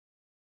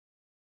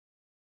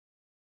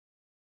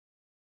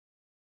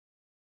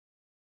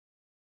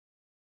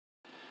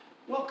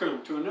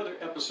Welcome to another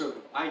episode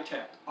of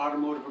ITAC,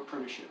 Automotive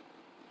Apprenticeship.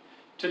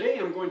 Today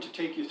I'm going to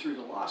take you through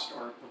the lost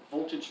art of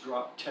voltage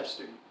drop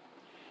testing.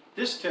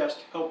 This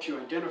test helps you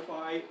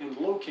identify and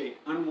locate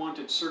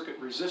unwanted circuit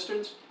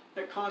resistance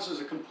that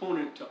causes a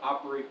component to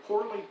operate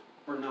poorly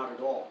or not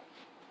at all.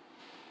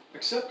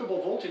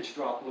 Acceptable voltage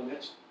drop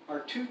limits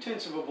are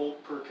 0.2 of a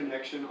volt per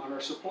connection on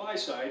our supply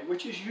side,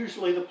 which is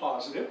usually the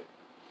positive,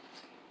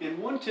 and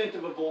 0.1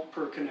 of a volt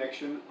per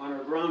connection on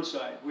our ground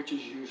side, which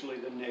is usually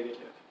the negative.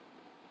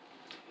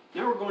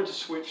 Now we're going to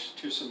switch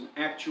to some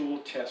actual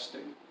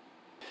testing.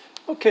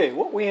 Okay,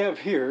 what we have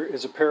here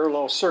is a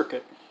parallel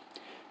circuit.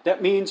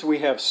 That means we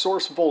have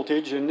source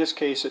voltage, in this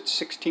case it's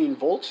 16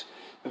 volts,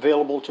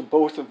 available to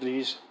both of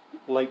these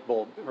light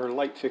bulb or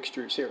light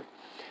fixtures here.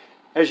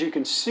 As you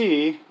can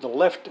see, the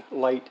left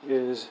light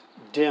is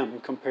dim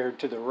compared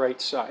to the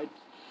right side.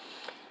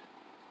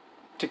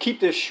 To keep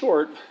this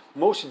short,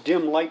 most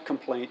dim light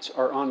complaints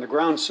are on the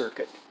ground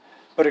circuit,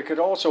 but it could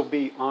also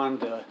be on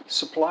the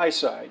supply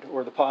side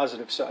or the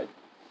positive side.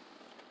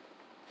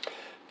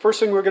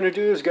 First thing we're going to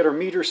do is get our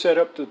meter set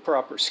up to the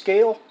proper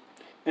scale,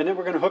 and then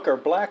we're going to hook our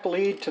black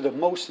lead to the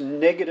most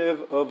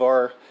negative of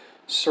our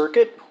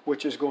circuit,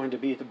 which is going to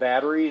be the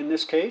battery in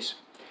this case,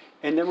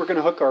 and then we're going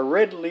to hook our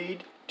red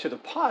lead to the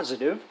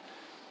positive,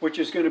 which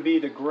is going to be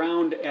the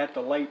ground at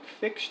the light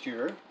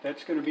fixture.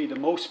 That's going to be the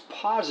most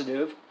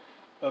positive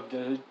of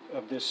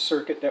this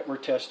circuit that we're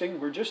testing.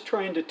 We're just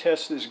trying to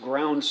test this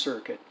ground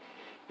circuit.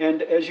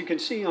 And as you can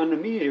see on the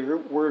meter,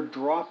 we're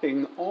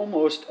dropping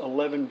almost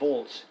 11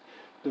 volts.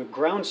 The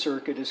ground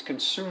circuit is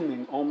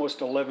consuming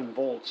almost 11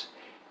 volts.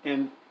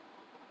 And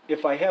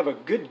if I have a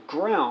good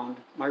ground,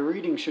 my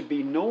reading should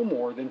be no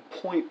more than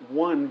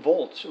 0.1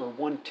 volts or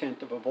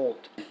 0.1 of a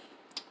volt.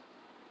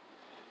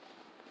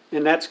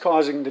 And that's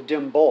causing the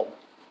dim bulb.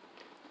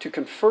 To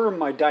confirm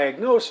my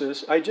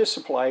diagnosis, I just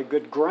supply a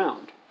good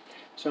ground.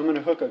 So I'm going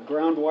to hook a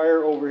ground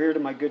wire over here to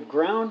my good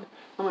ground.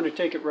 I'm going to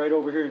take it right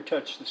over here and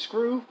touch the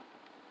screw.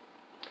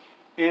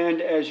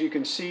 And as you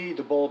can see,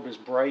 the bulb is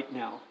bright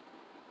now.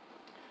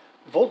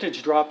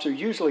 Voltage drops are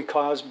usually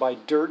caused by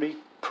dirty,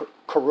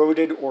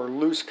 corroded, or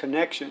loose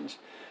connections.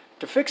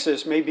 To fix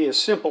this may be as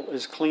simple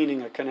as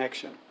cleaning a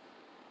connection.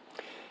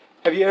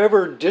 Have you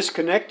ever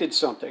disconnected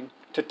something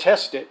to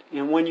test it,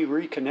 and when you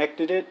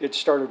reconnected it, it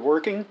started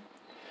working?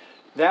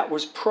 That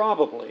was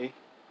probably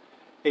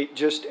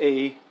just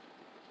a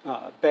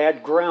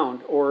bad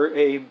ground or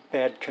a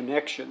bad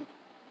connection.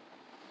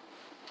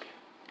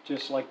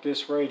 Just like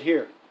this right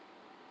here.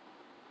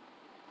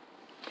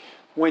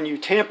 When you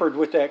tampered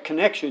with that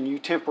connection, you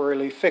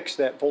temporarily fix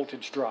that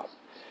voltage drop.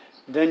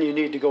 Then you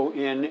need to go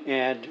in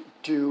and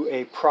do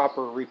a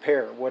proper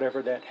repair,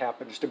 whatever that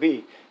happens to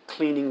be.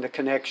 Cleaning the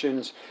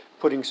connections,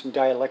 putting some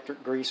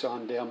dielectric grease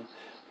on them,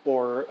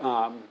 or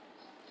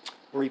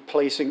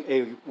replacing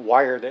a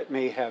wire that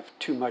may have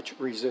too much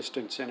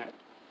resistance in it.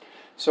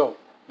 So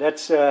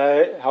that's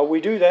how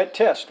we do that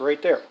test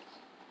right there.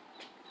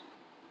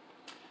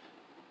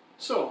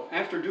 So,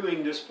 after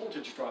doing this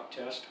voltage drop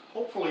test,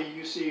 hopefully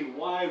you see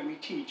why we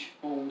teach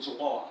Ohm's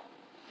law.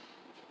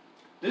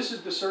 This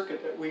is the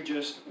circuit that we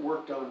just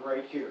worked on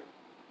right here.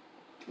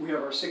 We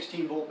have our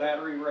 16 volt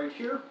battery right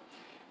here,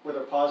 with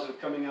our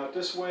positive coming out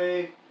this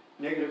way,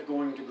 negative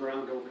going to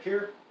ground over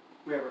here.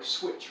 We have our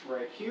switch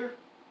right here.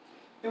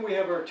 And we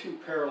have our two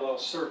parallel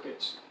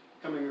circuits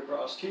coming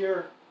across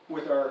here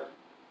with our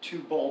two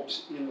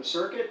bulbs in the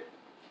circuit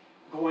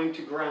going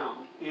to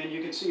ground. And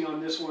you can see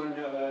on this one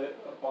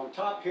up on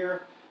top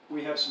here,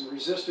 we have some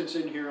resistance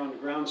in here on the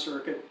ground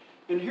circuit.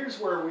 And here's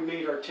where we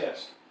made our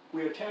test.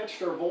 We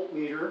attached our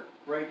voltmeter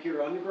right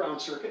here on the ground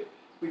circuit.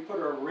 We put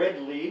our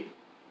red lead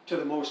to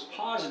the most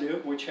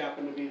positive, which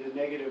happened to be the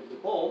negative of the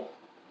bulb.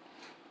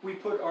 We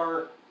put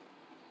our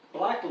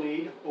black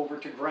lead over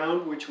to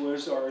ground, which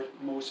was our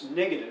most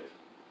negative.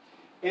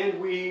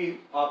 And we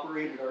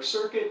operated our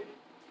circuit,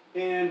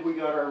 and we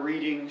got our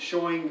reading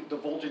showing the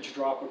voltage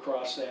drop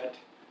across that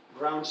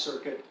ground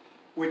circuit,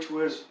 which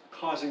was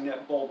causing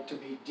that bulb to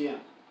be dim.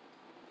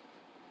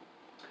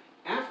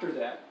 After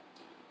that,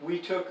 we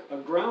took a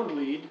ground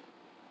lead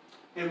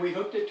and we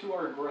hooked it to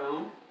our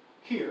ground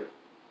here.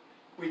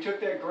 We took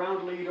that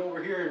ground lead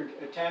over here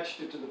and attached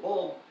it to the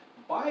bulb,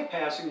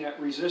 bypassing that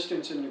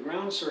resistance in the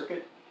ground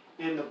circuit,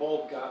 and the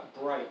bulb got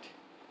bright,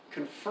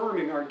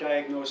 confirming our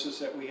diagnosis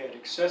that we had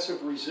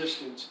excessive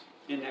resistance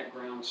in that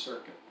ground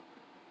circuit.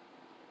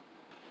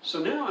 So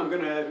now I'm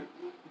going to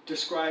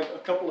describe a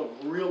couple of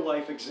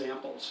real-life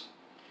examples.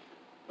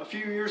 A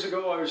few years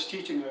ago I was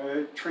teaching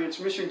a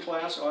transmission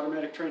class,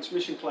 automatic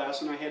transmission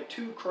class, and I had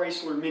two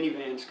Chrysler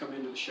minivans come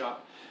into the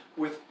shop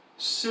with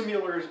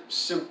similar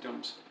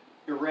symptoms.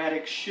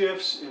 Erratic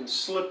shifts and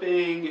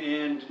slipping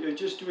and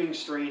just doing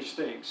strange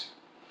things.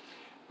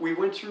 We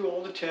went through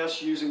all the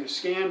tests using a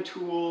scan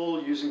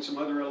tool, using some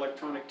other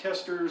electronic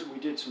testers. We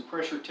did some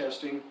pressure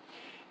testing.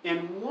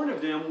 And one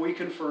of them we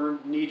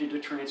confirmed needed a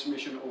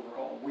transmission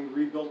overhaul. We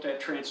rebuilt that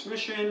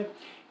transmission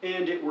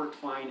and it worked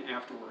fine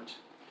afterwards.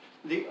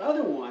 The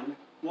other one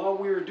while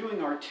we were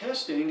doing our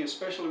testing,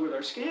 especially with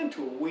our scan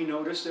tool, we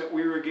noticed that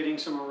we were getting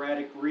some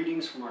erratic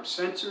readings from our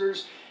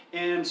sensors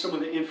and some of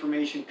the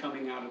information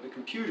coming out of the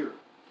computer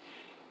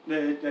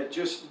that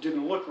just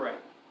didn't look right.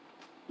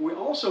 We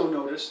also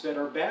noticed that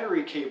our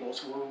battery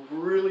cables were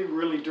really,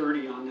 really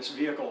dirty on this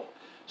vehicle.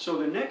 So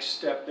the next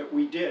step that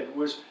we did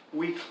was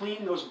we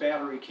cleaned those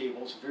battery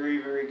cables very,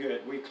 very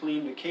good. We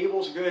cleaned the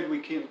cables good, we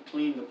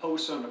cleaned the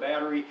posts on the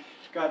battery,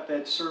 got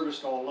that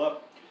serviced all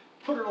up,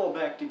 put it all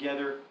back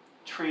together.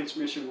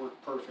 Transmission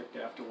worked perfect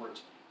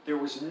afterwards. There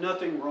was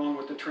nothing wrong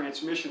with the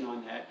transmission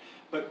on that,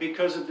 but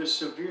because of the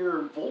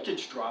severe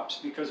voltage drops,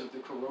 because of the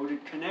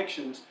corroded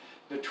connections,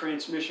 the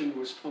transmission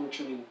was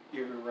functioning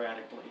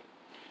erratically.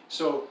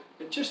 So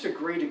just a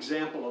great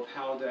example of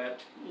how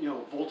that,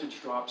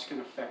 voltage drops can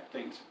affect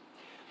things.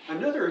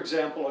 Another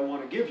example I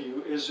want to give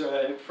you is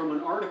from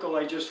an article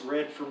I just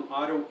read from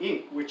Auto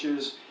Inc., which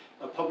is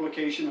a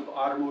publication of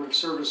Automotive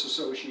Service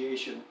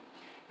Association.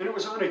 And it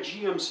was on a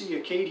GMC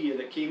Acadia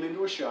that came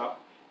into a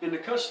shop, and the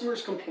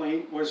customer's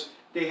complaint was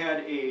they had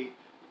a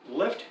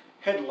left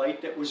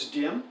headlight that was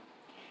dim,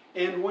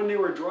 and when they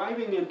were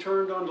driving and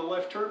turned on the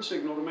left turn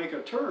signal to make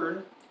a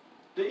turn,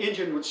 the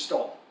engine would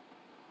stall.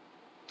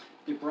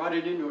 They brought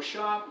it into a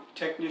shop, the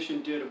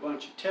technician did a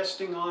bunch of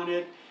testing on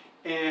it,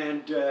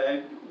 and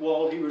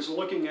while he was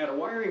looking at a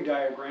wiring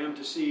diagram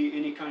to see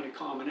any kind of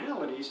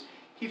commonalities,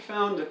 he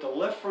found that the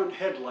left front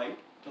headlight,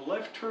 the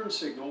left turn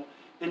signal,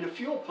 and the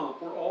fuel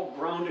pump were all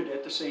grounded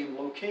at the same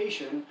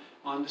location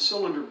on the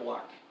cylinder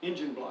block,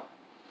 engine block.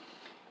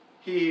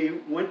 He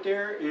went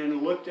there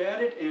and looked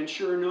at it, and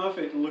sure enough,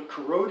 it looked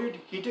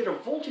corroded. He did a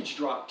voltage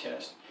drop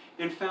test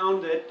and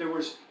found that there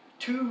was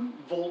 2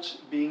 volts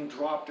being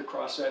dropped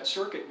across that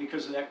circuit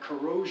because of that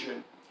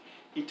corrosion.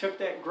 He took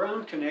that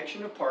ground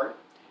connection apart.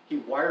 He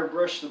wire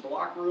brushed the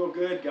block real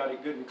good, got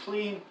it good and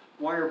clean,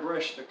 wire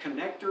brushed the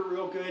connector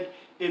real good,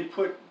 and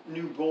put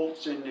new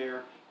bolts in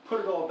there,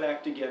 put it all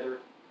back together,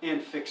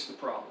 and fixed the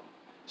problem.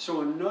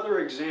 So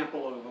another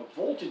example of a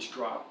voltage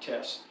drop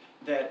test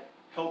that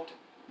helped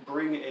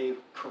bring a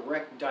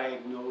correct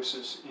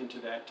diagnosis into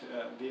that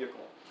vehicle.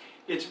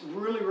 It's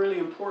really, really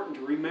important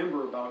to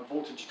remember about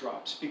voltage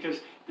drops, because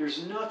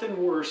there's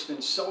nothing worse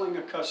than selling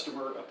a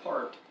customer a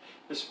part.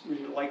 It's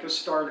like a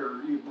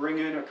starter. You bring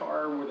in a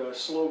car with a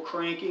slow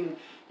cranking,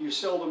 you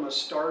sell them a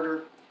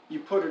starter, you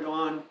put it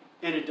on,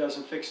 and it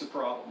doesn't fix the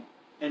problem.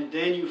 And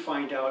then you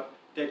find out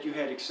that you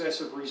had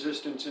excessive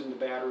resistance in the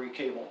battery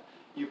cable.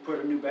 You put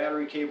a new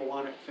battery cable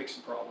on it, fix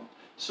the problem.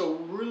 So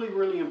really,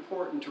 really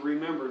important to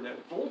remember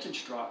that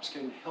voltage drops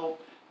can help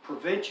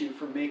prevent you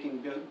from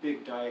making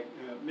big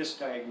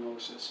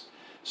misdiagnosis.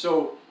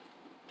 So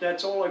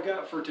that's all I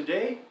got for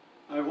today.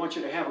 I want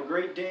you to have a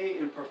great day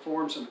and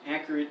perform some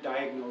accurate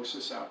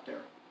diagnosis out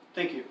there.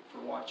 Thank you for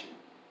watching.